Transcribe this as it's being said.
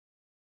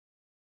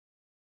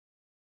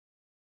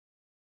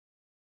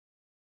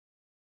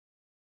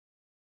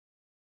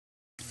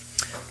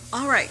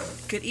All right,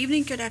 good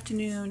evening, good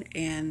afternoon,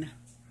 and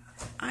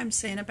I'm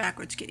saying it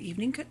backwards. Good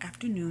evening, good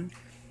afternoon,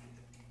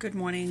 good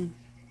morning,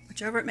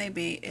 whichever it may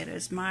be. It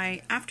is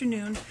my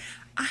afternoon.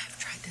 I've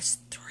tried this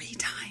 3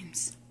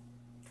 times,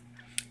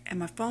 and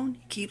my phone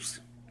keeps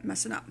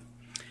messing up.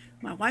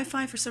 My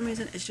Wi-Fi, for some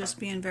reason, is just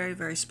being very,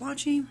 very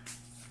splotchy.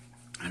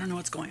 I don't know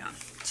what's going on.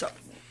 So,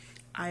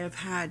 I have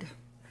had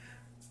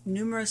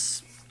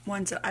numerous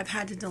ones that I've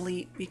had to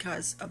delete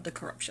because of the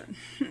corruption.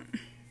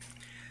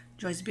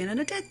 Joy's being in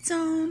a dead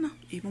zone,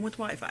 even with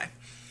Wi-Fi.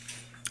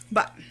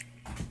 But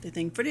the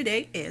thing for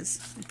today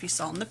is, if you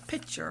saw in the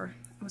picture,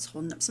 I was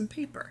holding up some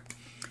paper.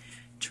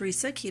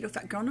 Theresa,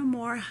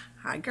 KetoFatgurlnomore.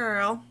 Hi,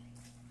 girl.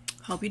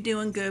 Hope you're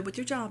doing good with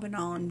your job and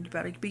all, and you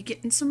better be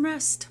getting some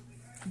rest.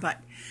 But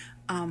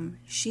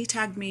she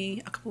tagged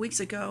me a couple weeks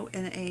ago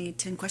in a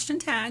 10-question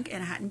tag,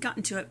 and I hadn't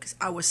gotten to it because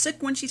I was sick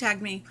when she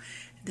tagged me.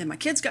 Then my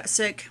kids got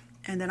sick,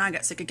 and then I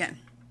got sick again.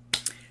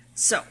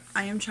 So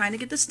I am trying to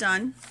get this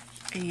done,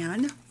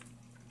 and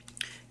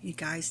you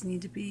guys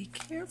need to be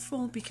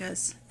careful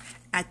because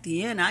at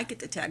the end I get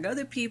to tag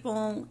other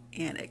people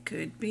and it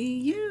could be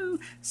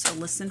you. So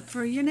listen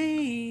for your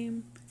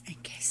name in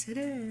case it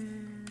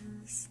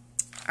is.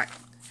 Alright,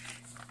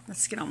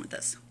 let's get on with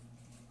this.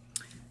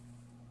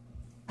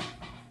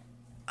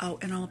 Oh,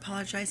 and I'll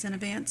apologize in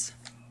advance.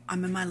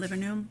 I'm in my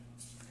living room.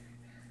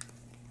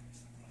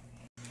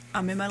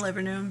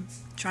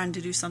 Trying to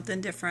do something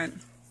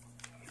different.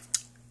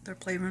 Their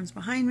playroom's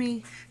behind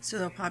me, so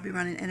they'll probably be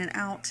running in and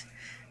out.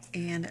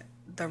 And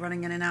they're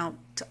running in and out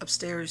to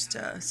upstairs,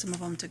 to some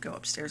of them to go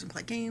upstairs and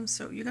play games.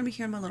 So you're going to be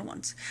hearing my little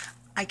ones.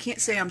 I can't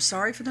say I'm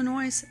sorry for the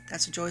noise.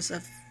 That's the joys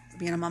of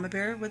being a mama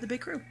bear with a big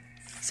crew.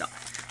 So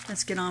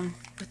let's get on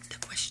with the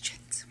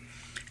questions.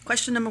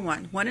 Question number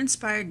 1. What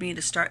inspired me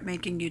to start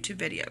making YouTube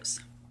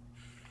videos?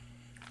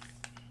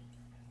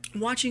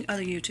 Watching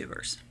other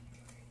YouTubers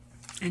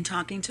and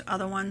talking to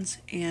other ones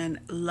and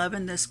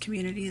loving this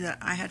community that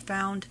I had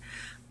found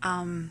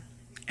and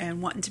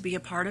wanting to be a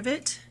part of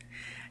it.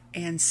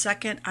 And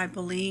second, I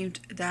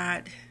believed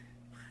that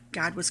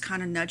God was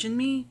kind of nudging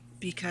me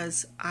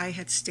because I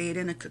had stayed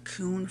in a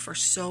cocoon for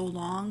so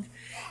long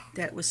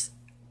that was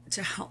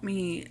to help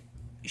me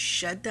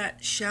shed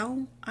that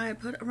shell I had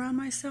put around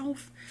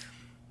myself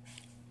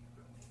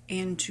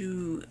and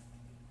to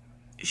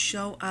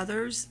show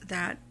others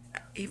that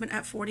even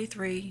at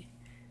 43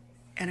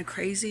 and a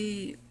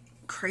crazy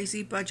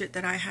budget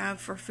that I have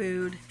for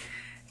food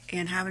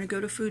and having to go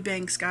to food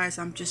banks, guys,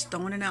 I'm just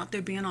throwing it out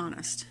there being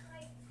honest.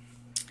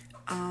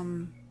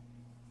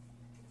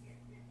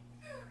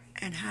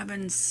 And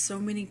having so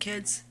many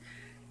kids,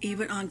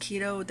 even on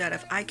keto, that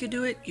if I could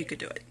do it, you could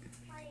do it.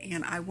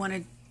 And I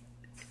wanted,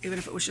 even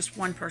if it was just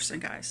one person,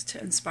 guys, to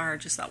inspire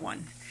just that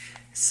one.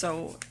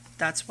 So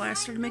that's why I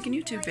started making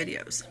YouTube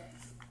videos.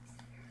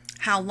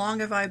 How long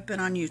have I been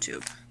on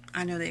YouTube?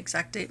 I know the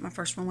exact date my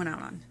first one went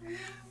out on.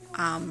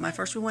 My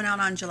first one went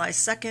out on July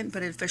 2nd,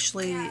 but it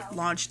officially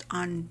launched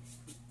on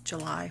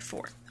July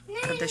 4th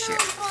of this year.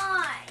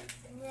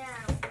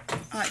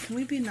 All right, can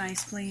we be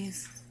nice,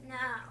 please?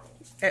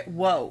 No.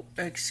 Whoa,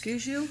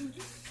 excuse you?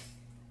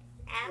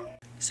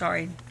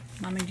 Sorry,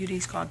 Mommy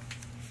Duty's called.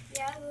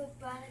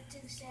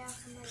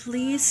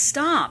 Please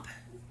stop.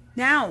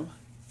 Now,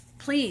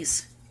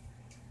 please.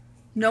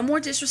 No more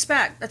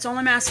disrespect. That's all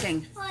I'm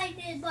asking. I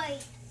did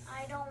bite.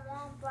 I don't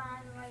want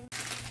bad right now.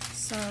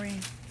 Sorry.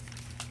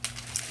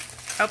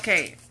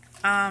 Okay,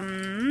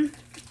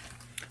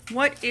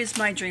 what is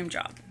my dream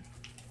job?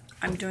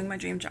 I'm doing my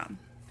dream job.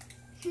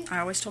 I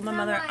always told my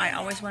mother I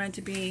always wanted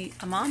to be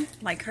a mom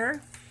like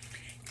her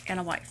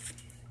and a wife.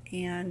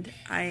 And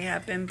I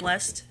have been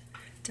blessed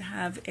to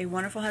have a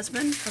wonderful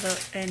husband.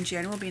 In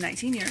January will be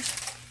 19 years.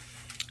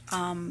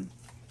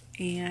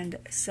 And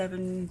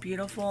 7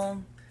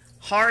 beautiful,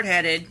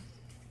 hard-headed,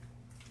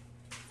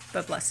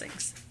 but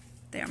blessings.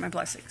 They are my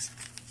blessings.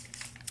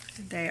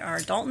 They are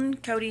Dalton,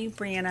 Cody,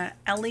 Brianna,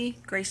 Ellie,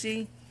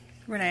 Gracie,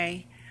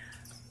 Renee.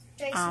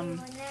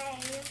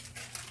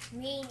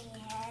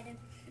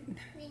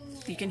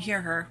 You can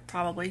hear her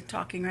probably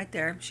talking right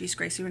there. She's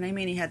Gracie Renee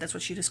Meanyhead. That's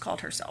what she just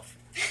called herself.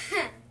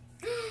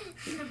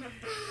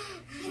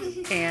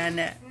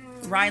 And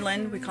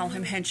Rylan, we call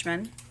him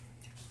Henchman.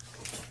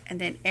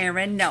 And then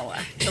Aaron Noah,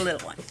 the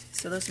little one.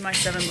 So those are my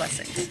 7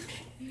 blessings.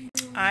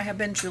 I have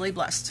been truly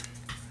blessed.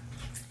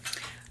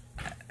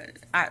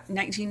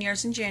 19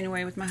 years in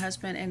January with my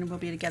husband, and we'll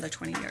be together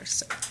 20 years.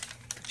 So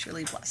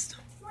truly blessed.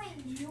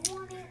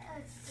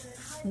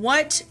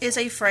 What is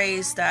a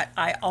phrase that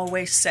I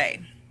always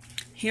say?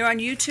 Here on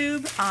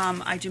YouTube,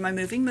 I do my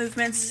moving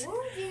movements.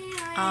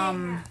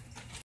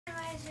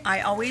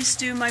 I always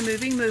do my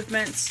moving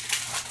movements,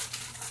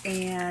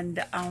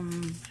 and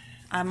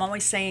I'm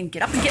always saying,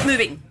 get up and get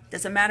moving.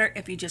 Doesn't matter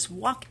if you just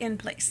walk in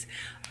place.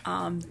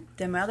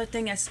 Then my other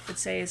thing I would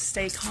say is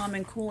stay calm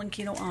and cool and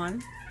keto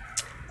on.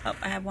 Oh,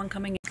 I have one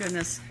coming in.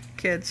 Goodness,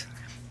 kids,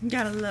 you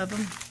gotta love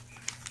them.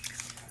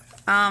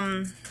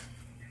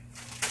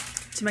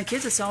 To my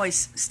kids, it's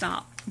always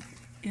stop.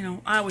 You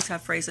know, I always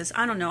have phrases.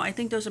 I don't know. I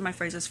think those are my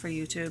phrases for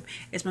YouTube.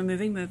 It's my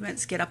moving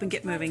movements. Get up and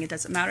get moving. It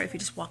doesn't matter if you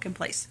just walk in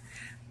place.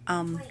 Hey,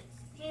 Mom.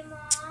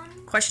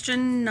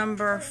 Question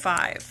number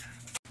 5.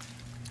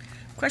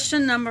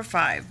 Question number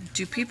 5.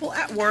 Do people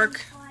at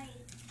work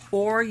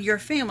or your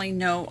family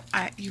know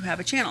you have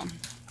a channel?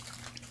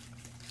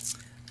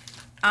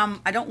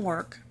 I don't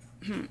work.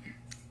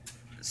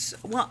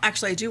 Well,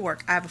 actually, I do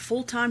work. I have a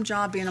full-time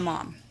job being a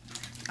mom.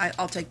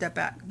 I'll take that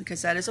back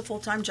because that is a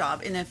full-time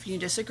job. And if you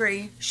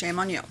disagree, shame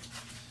on you.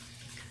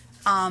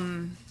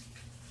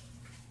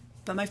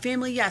 But my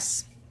family,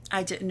 yes.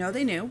 I didn't know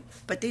they knew,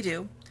 but they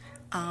do.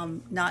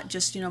 Not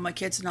just, you know, my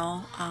kids and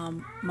all.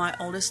 My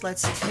oldest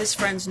lets his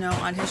friends know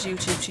on his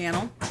YouTube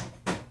channel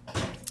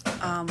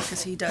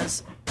because he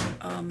does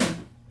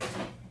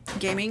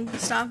gaming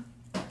stuff.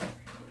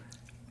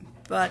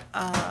 But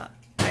I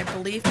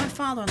believe my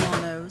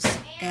father-in-law knows,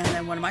 and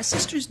then one of my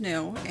sisters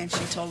knew, and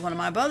she told one of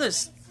my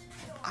brothers.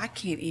 I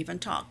can't even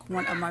talk.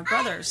 One of my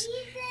brothers,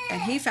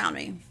 and he found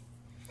me.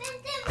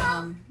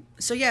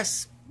 So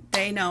yes,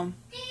 they know.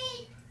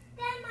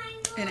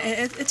 And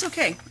it's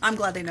okay. I'm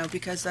glad they know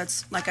because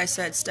that's, like I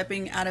said,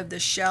 stepping out of the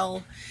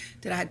shell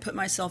that I had put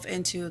myself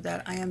into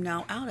that I am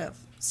now out of.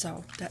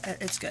 So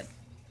it's good.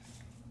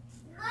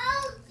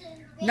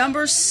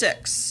 Number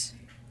 6.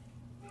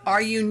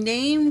 Are you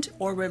named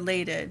or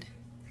related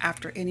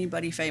after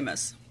anybody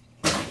famous?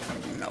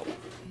 No.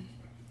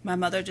 My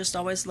mother just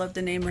always loved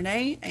the name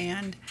Renee,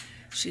 and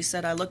she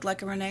said I looked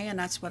like a Renee, and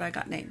that's what I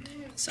got named.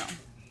 So.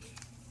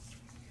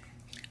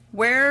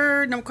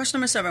 Question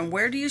number 7,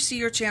 where do you see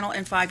your channel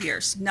in 5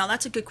 years? Now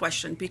that's a good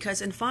question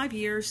because in 5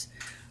 years,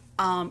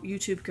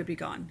 YouTube could be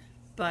gone.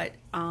 But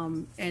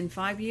in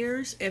 5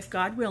 years, if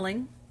God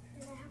willing,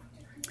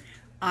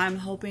 I'm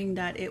hoping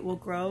that it will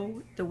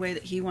grow the way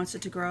that He wants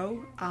it to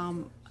grow.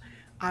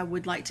 I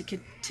would like to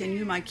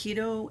continue my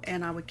keto,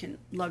 and I would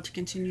love to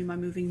continue my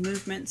moving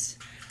movements,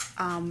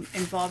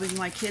 involving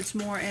my kids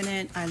more in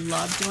it. I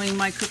love doing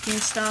my cooking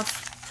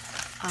stuff.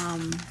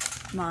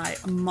 My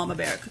Mama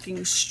Bear cooking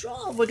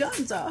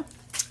extravaganza.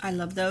 I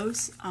love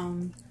those.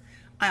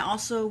 I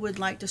also would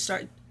like to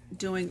start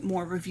doing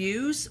more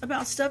reviews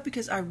about stuff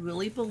because I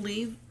really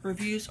believe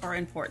reviews are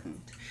important.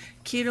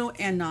 Keto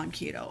and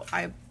non-keto.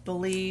 I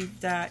believe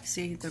that,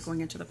 see, they're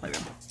going into the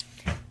playroom.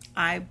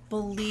 I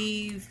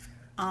believe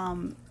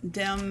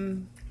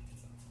them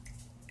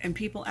and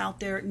people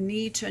out there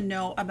need to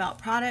know about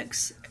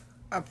products,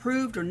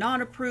 approved or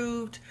not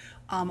approved,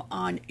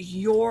 on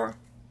your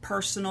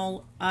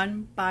personal,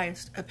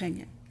 unbiased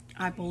opinion.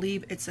 I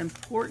believe it's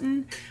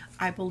important.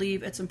 I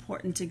believe it's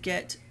important to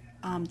get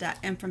that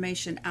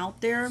information out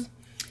there.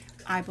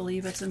 I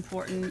believe it's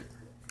important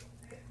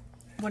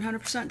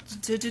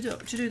 100% to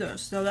do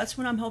those. So that's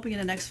what I'm hoping in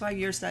the next 5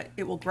 years, that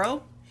it will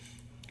grow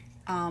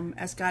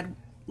as God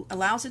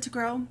allows it to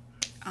grow,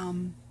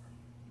 and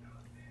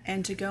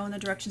to go in the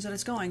directions that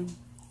it's going,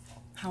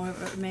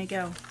 however it may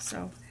go.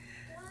 So,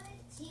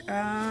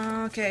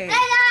 okay.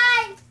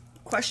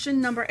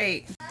 Question number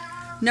 8.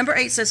 Number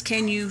 8 says,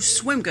 can you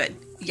swim good?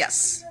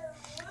 Yes.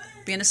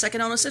 Being a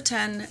second oldest of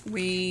 10,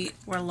 we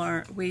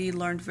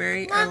learned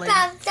very early. What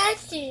about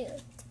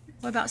Sissy?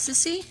 What about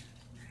Sissy?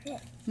 Yeah.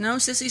 No,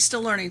 Sissy's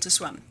still learning to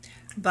swim.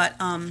 But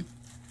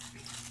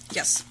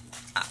yes,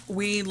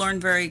 we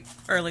learned very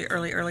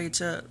early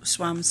to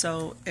swim.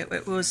 So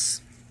it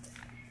was,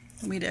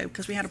 we did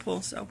because we had a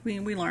pool. So we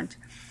learned.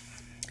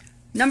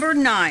 Number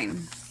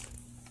 9.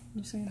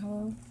 You saying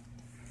hello?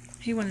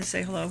 He wanted to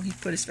say hello. He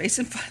put his face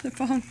in front of the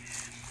phone.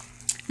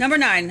 Number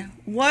 9.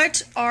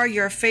 What are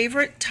your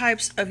favorite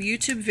types of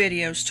YouTube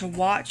videos to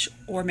watch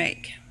or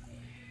make?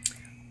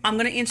 I'm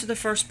going to answer the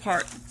first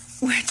part.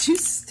 Would you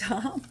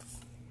stop?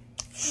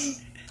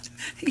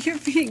 You're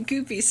being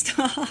goofy.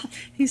 Stop.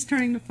 He's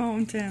turning the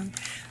phone down.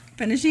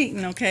 Finish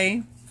eating,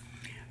 okay?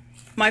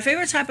 My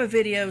favorite type of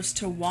videos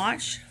to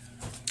watch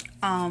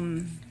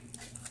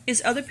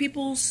is other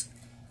people's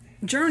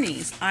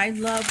journeys. I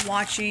love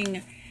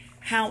watching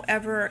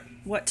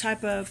what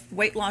type of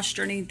weight loss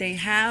journey they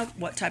have,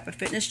 what type of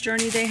fitness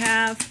journey they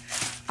have.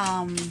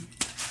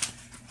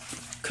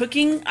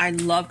 Cooking, I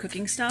love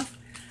cooking stuff.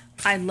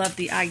 I love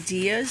the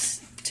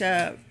ideas,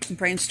 to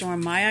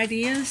brainstorm my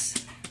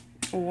ideas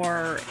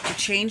or to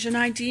change an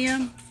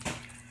idea.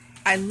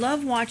 I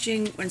love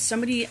watching when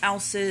somebody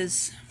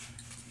else's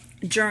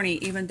journey,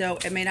 even though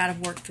it may not have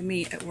worked for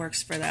me, it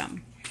works for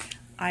them.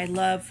 I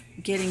love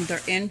getting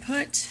their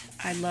input.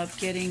 I love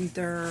getting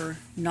their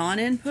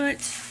non-input.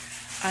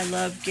 I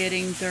love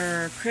getting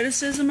their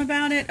criticism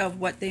about it, of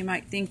what they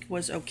might think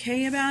was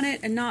okay about it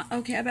and not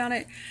okay about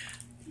it.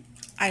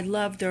 I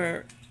love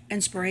their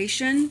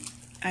inspiration.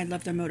 I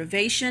love their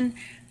motivation.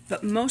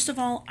 But most of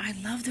all, I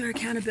love their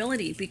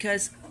accountability,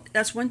 because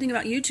that's one thing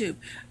about YouTube.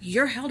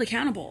 You're held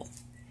accountable.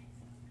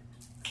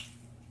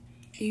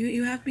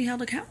 You have to be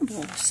held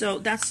accountable. So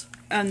that's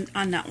on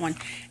that one.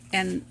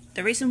 And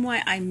the reason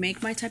why I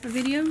make my type of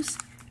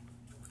videos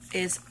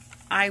is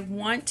I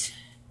want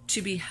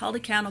to be held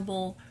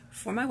accountable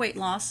for my weight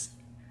loss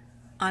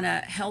on a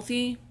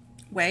healthy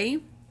way.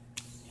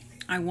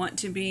 I want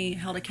to be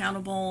held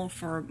accountable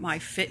for my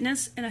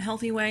fitness in a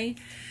healthy way.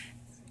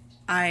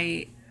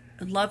 I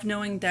love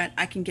knowing that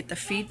I can get the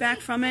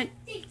feedback from it,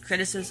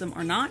 criticism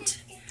or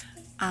not.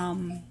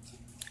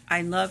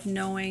 I love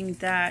knowing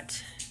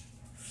that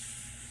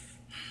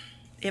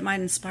it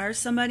might inspire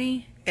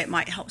somebody, it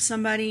might help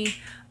somebody,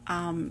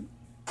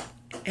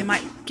 it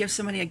might give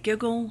somebody a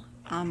giggle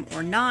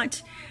or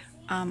not.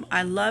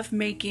 I love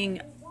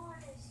making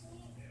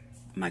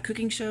my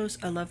cooking shows.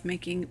 I love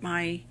making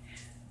my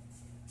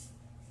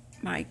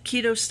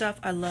keto stuff.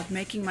 I love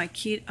making my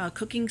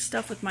cooking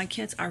stuff with my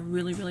kids. I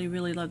really, really,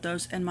 really love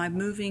those. And my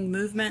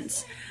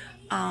movements.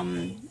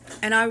 And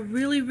I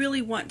really,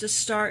 really want to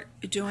start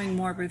doing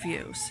more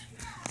reviews.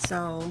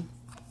 So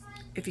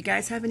if you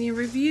guys have any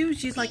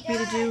reviews you'd like me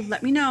to do,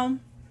 let me know.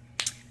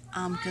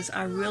 Because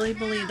I really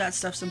believe that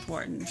stuff's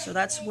important. So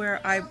that's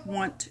where I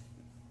want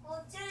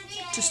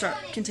to start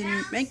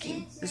continue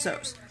making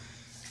those.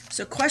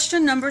 So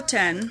question number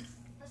 10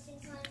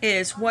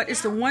 is, what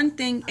is the one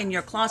thing in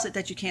your closet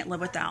that you can't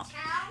live without?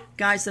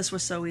 Guys, this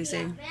was so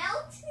easy.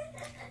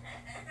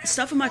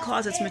 Stuff in my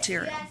closet's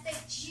material.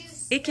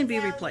 It can be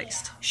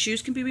replaced.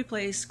 Shoes can be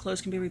replaced.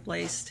 Clothes can be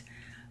replaced.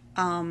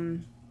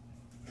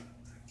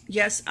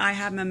 Yes, I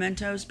have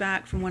mementos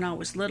back from when I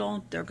was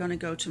little. They're going to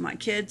go to my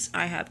kids.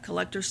 I have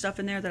collector stuff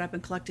in there that I've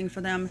been collecting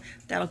for them.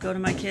 That'll go to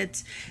my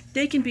kids.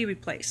 They can be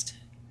replaced.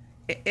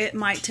 It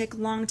might take a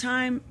long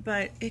time,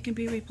 but it can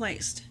be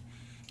replaced.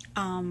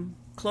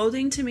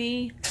 Clothing to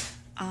me,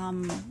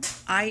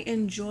 I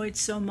enjoyed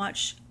so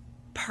much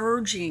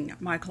purging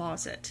my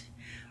closet.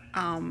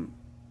 Some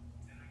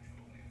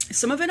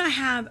of it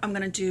I'm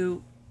going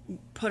to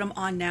put them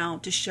on now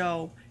to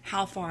show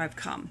how far I've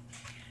come.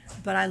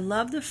 But I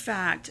love the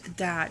fact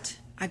that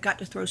I got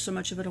to throw so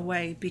much of it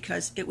away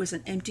because it was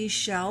an empty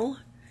shell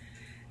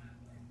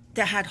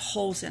that had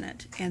holes in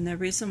it. And the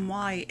reason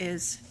why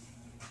is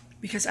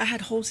because I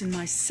had holes in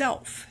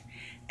myself,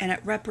 and it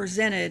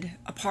represented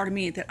a part of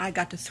me that I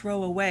got to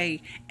throw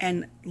away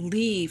and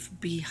leave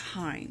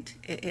behind.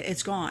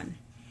 It's gone.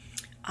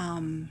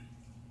 And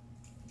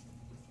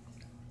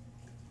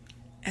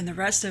the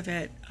rest of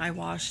it I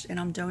washed, and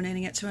I'm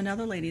donating it to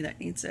another lady that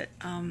needs it.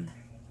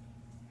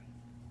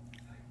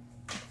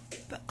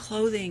 But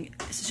clothing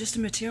is just a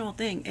material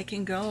thing. It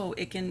can go.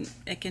 It can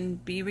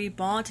be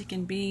rebought. It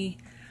can be.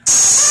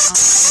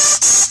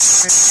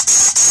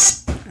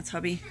 That's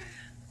hubby.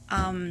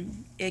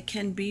 It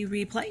can be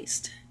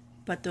replaced.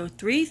 But the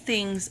three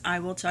things I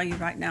will tell you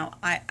right now,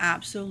 I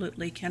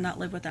absolutely cannot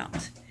live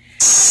without.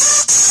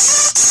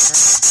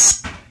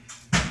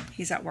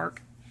 He's at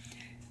work.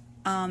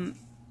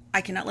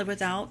 I cannot live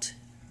without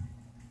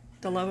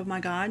the love of my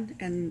God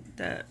and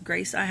the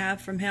grace I have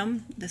from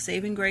Him, the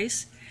saving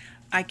grace.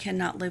 I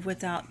cannot live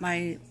without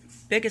my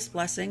biggest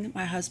blessing,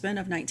 my husband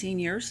of 19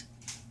 years.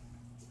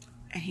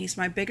 And he's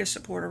my biggest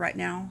supporter right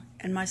now,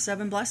 and my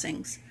 7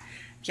 blessings.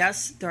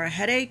 Yes, they're a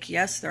headache.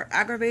 Yes, they're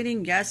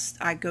aggravating. Yes,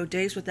 I go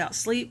days without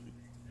sleep.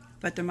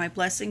 But they're my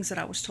blessings that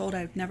I was told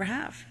I'd never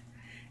have.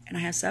 And I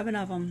have 7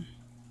 of them.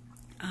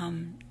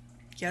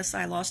 Yes,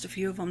 I lost a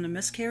few of them to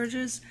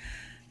miscarriages.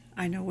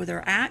 I know where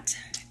they're at.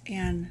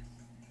 And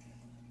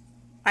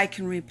I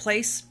can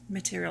replace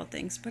material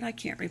things, but I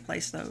can't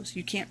replace those.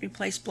 You can't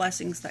replace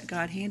blessings that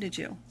God handed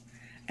you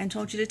and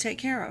told you to take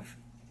care of.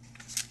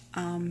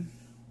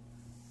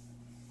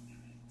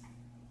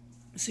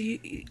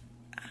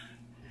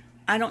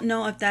 I don't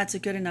know if that's a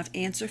good enough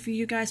answer for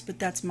you guys, but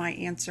that's my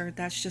answer.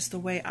 That's just the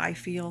way I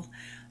feel.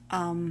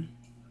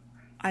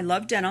 I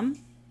love denim.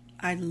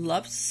 I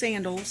love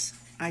sandals.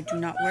 I do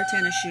not wear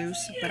tennis shoes,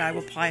 but I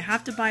will probably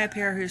have to buy a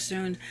pair here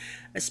soon,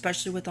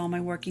 especially with all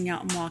my working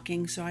out and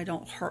walking, so I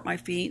don't hurt my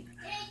feet.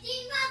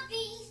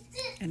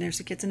 And there's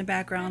the kids in the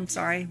background.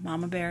 Sorry,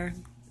 Mama Bear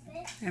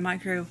and my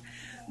crew.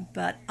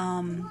 But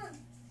I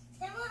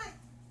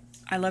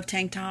love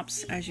tank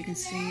tops. As you can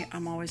see,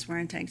 I'm always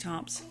wearing tank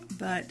tops.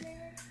 But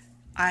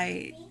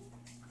I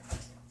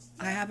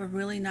have a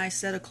really nice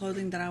set of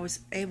clothing that I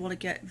was able to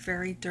get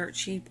very dirt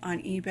cheap on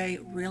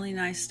eBay. Really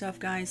nice stuff,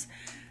 guys.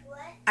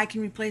 I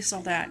can replace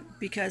all that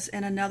because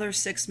in another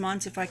 6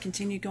 months, if I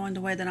continue going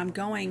the way that I'm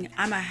going,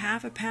 I'm a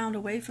half a pound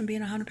away from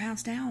being 100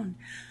 pounds down.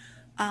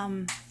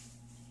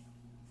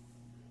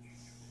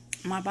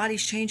 My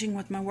body's changing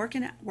with my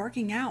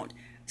working out.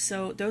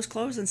 So those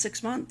clothes in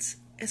 6 months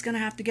is going to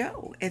have to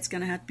go. It's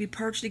going to have to be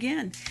purged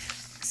again.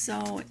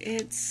 So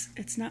it's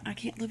not, I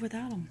can't live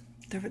without them.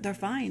 They're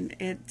fine.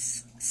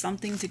 It's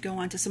something to go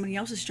on to somebody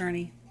else's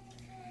journey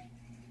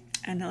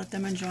and to let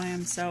them enjoy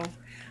them. So,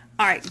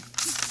 all right.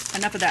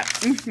 Enough of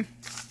that.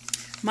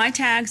 My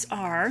tags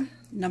are,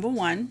 number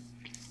 1,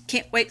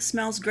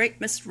 Cantwaitsmellgreat,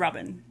 Miss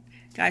Robin.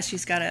 Guys,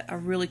 she's got a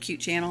really cute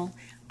channel.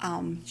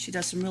 She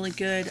does some really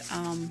good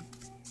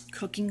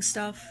cooking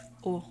stuff.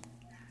 Oh,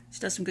 she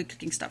does some good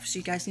cooking stuff. So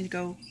you guys need to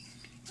go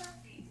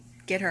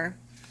get her.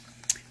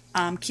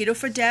 Keto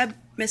for Deb.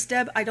 Miss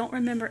Deb, I don't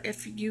remember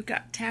if you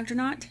got tagged or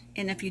not.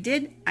 And if you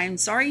did, I'm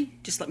sorry.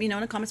 Just let me know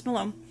in the comments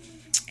below.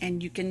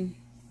 And you can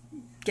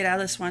get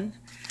out of this one.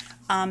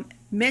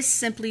 Miss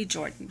Simply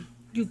Jordan.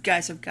 You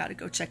guys have got to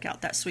go check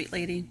out that sweet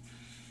lady.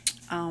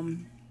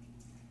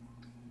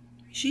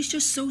 She's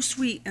just so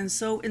sweet and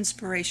so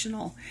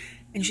inspirational.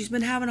 And she's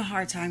been having a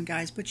hard time,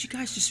 guys. But you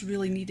guys just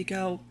really need to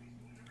go.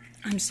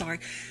 I'm sorry.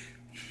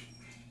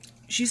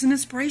 She's an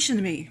inspiration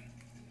to me.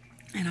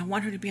 And I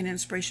want her to be an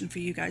inspiration for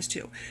you guys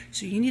too.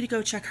 So you need to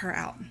go check her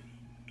out.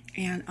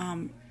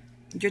 And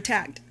you're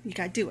tagged. You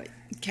got to do it.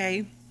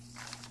 Okay?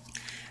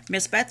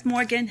 Miss Beth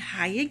Morgan,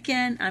 hi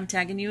again. I'm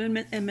tagging you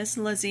and Miss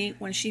Lizzy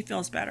when she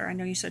feels better. I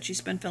know you said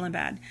she's been feeling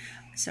bad.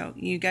 So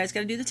you guys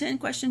got to do the 10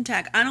 question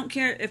tag. I don't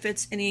care if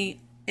it's any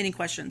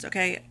questions,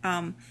 okay?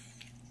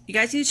 You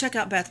guys need to check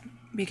out Beth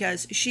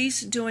because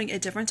she's doing a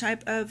different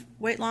type of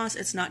weight loss.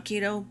 It's not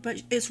keto,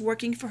 but it's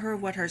working for her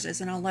what hers is,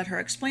 and I'll let her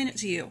explain it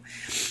to you.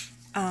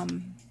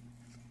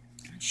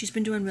 She's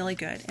been doing really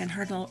good, and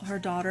her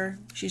daughter,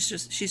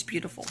 she's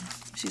beautiful.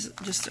 She's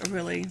just a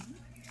really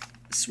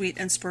sweet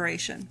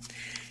inspiration.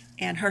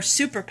 And her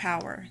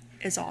superpower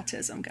is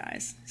autism,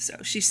 guys. So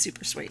she's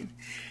super sweet.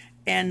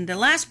 And the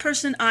last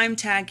person I'm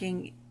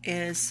tagging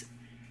is,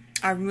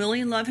 I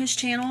really love his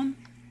channel.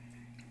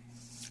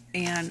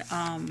 And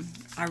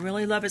I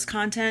really love his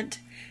content.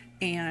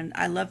 And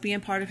I love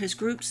being part of his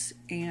groups.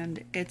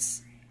 And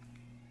it's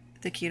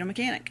the Keto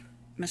Mechanic,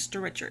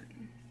 Mr. Richard.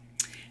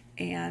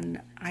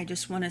 And I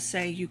just want to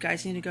say you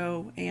guys need to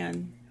go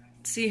and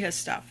see his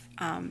stuff.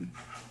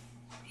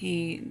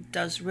 He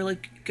does really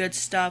good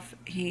stuff.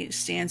 He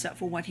stands up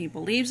for what he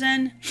believes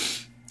in.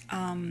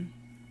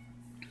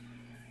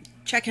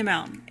 Check him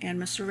out. And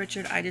Mr.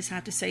 Richard, I just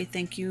have to say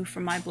thank you for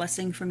my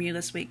blessing from you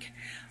this week.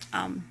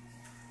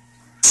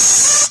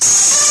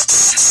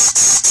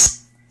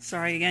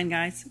 Sorry again,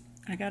 guys.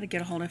 I got to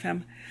get a hold of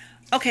him.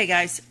 Okay,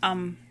 guys.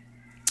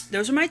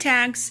 Those are my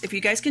tags. If you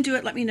guys can do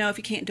it, let me know. If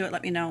you can't do it,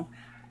 let me know.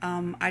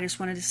 I just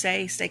wanted to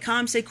say, stay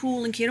calm, stay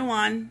cool, and keto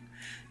on.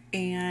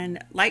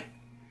 And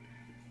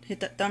hit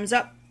that thumbs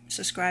up,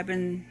 subscribe,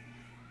 and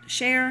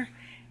share.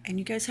 And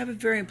you guys have a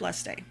very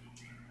blessed day.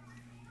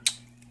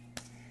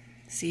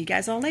 See you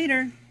guys all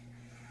later.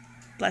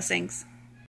 Blessings.